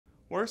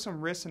What are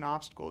some risks and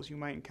obstacles you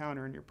might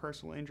encounter in your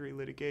personal injury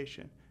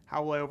litigation?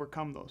 How will I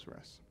overcome those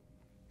risks?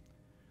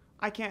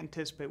 I can't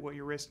anticipate what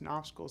your risks and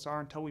obstacles are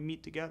until we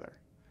meet together.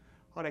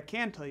 What I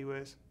can tell you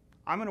is,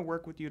 I'm going to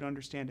work with you to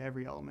understand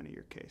every element of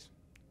your case,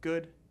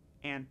 good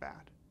and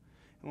bad.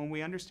 And when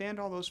we understand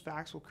all those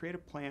facts, we'll create a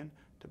plan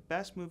to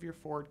best move your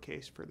forward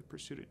case for the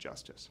pursuit of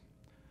justice.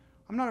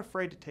 I'm not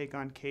afraid to take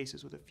on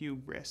cases with a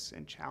few risks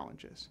and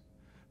challenges.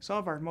 Some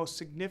of our most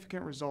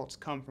significant results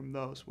come from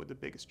those with the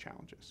biggest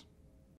challenges.